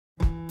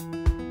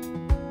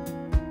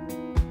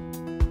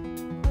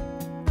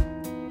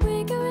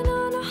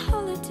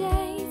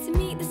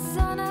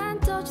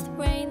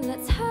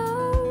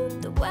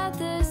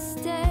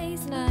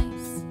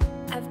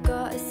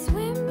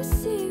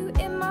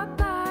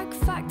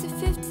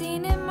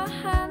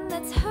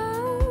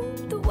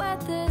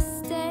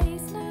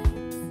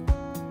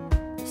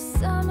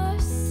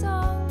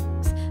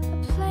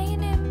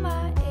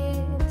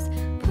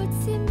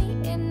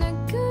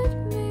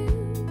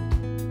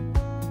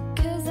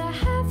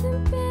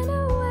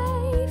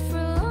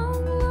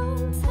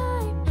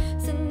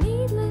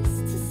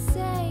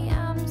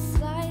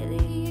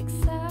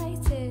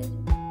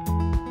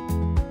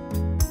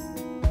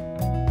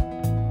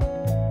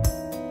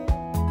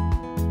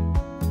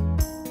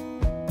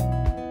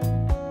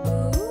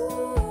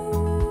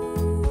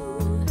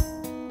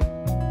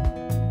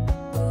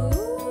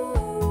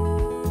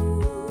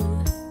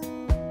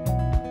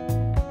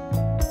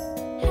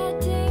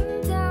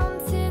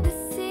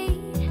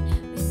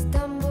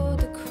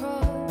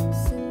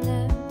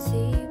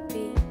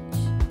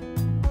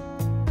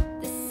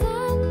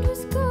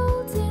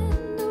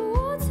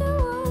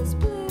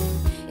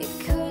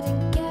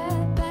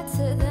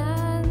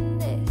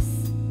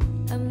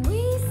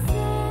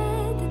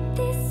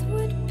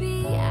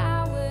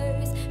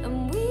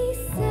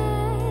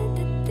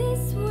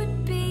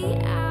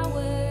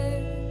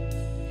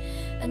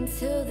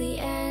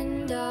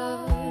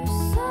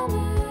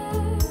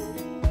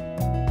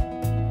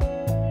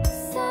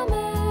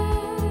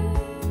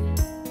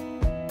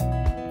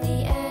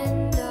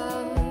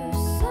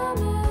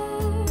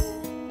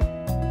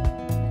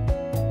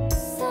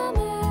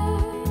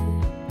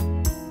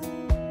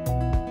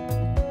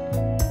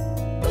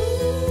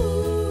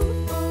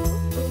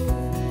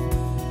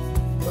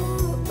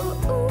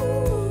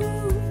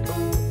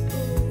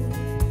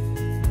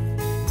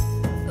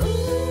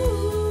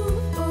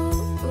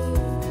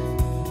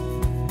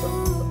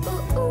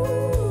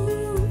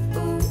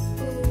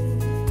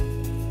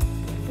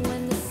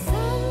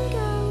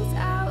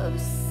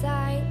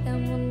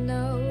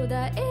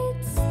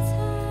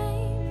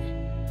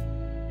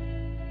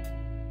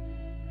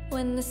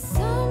when the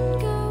sun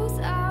goes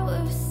out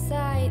of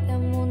sight,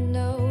 then we'll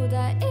know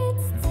that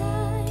it's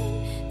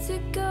time to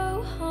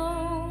go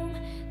home.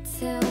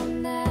 Till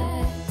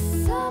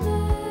next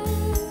summer.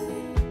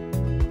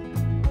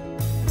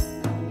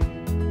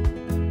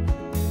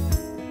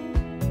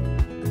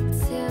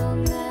 Till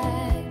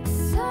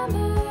next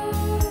summer.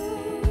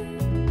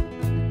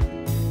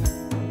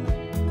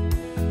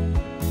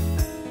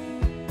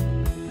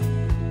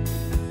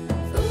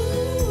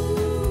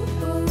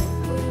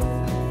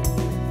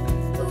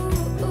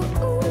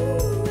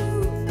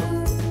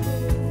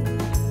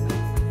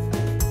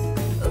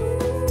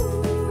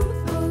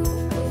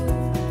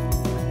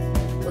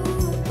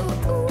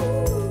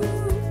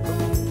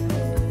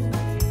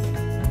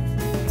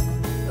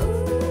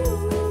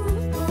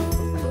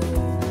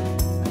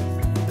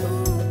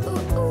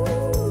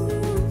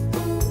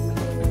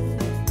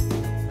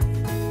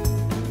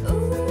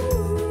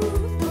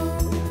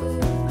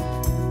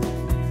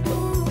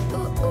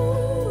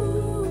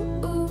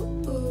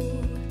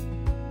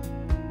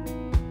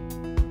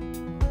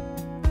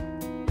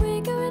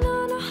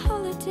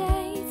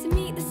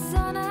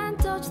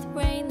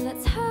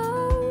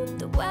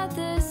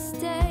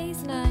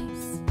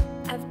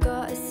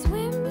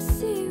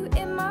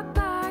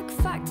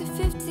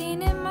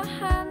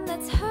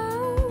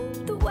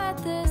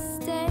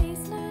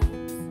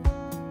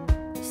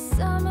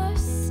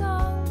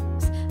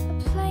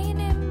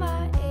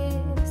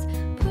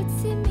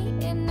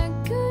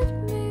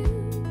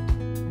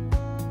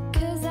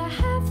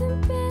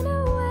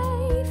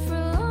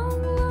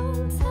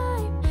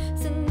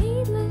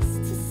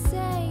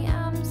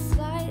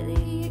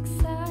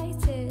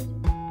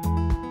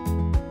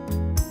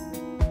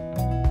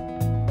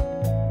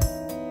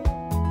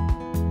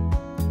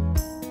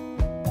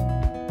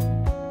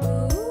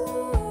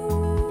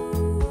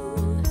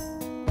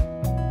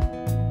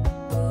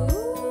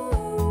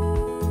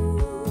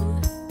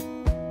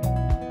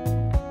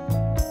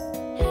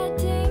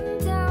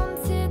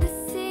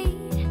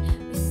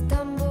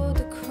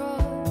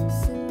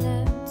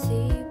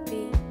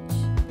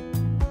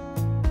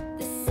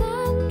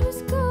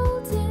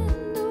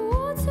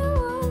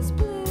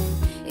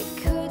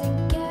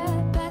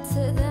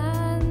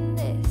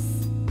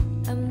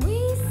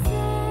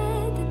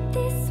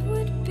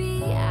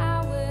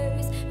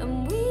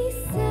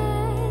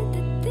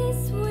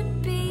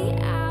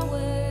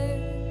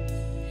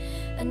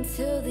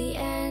 Until the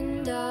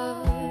end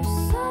of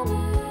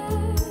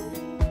summer,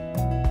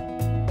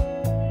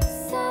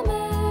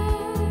 summer,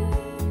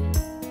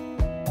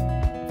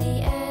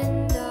 the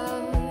end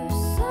of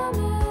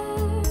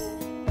summer,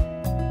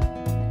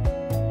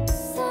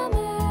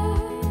 summer.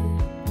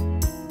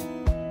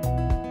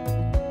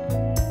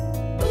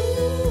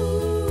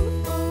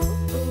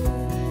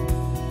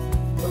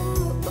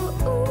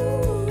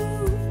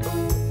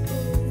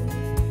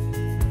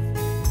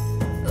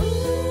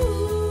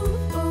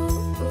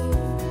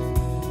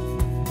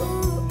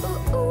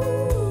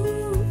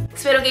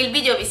 Spero che il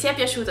video vi sia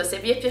piaciuto. Se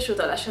vi è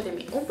piaciuto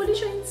lasciatemi un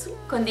pollice in su,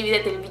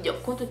 condividete il video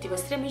con tutti i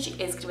vostri amici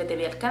e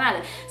iscrivetevi al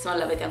canale se non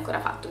l'avete ancora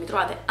fatto. Mi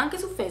trovate anche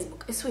su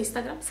Facebook e su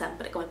Instagram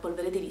sempre come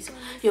Polvere di Riso.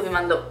 Io vi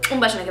mando un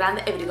bacione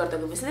grande e vi ricordo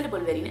che voi siete le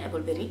polverine e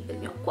polverini del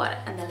mio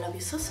cuore, and I love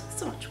you so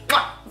much.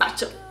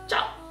 Bacio!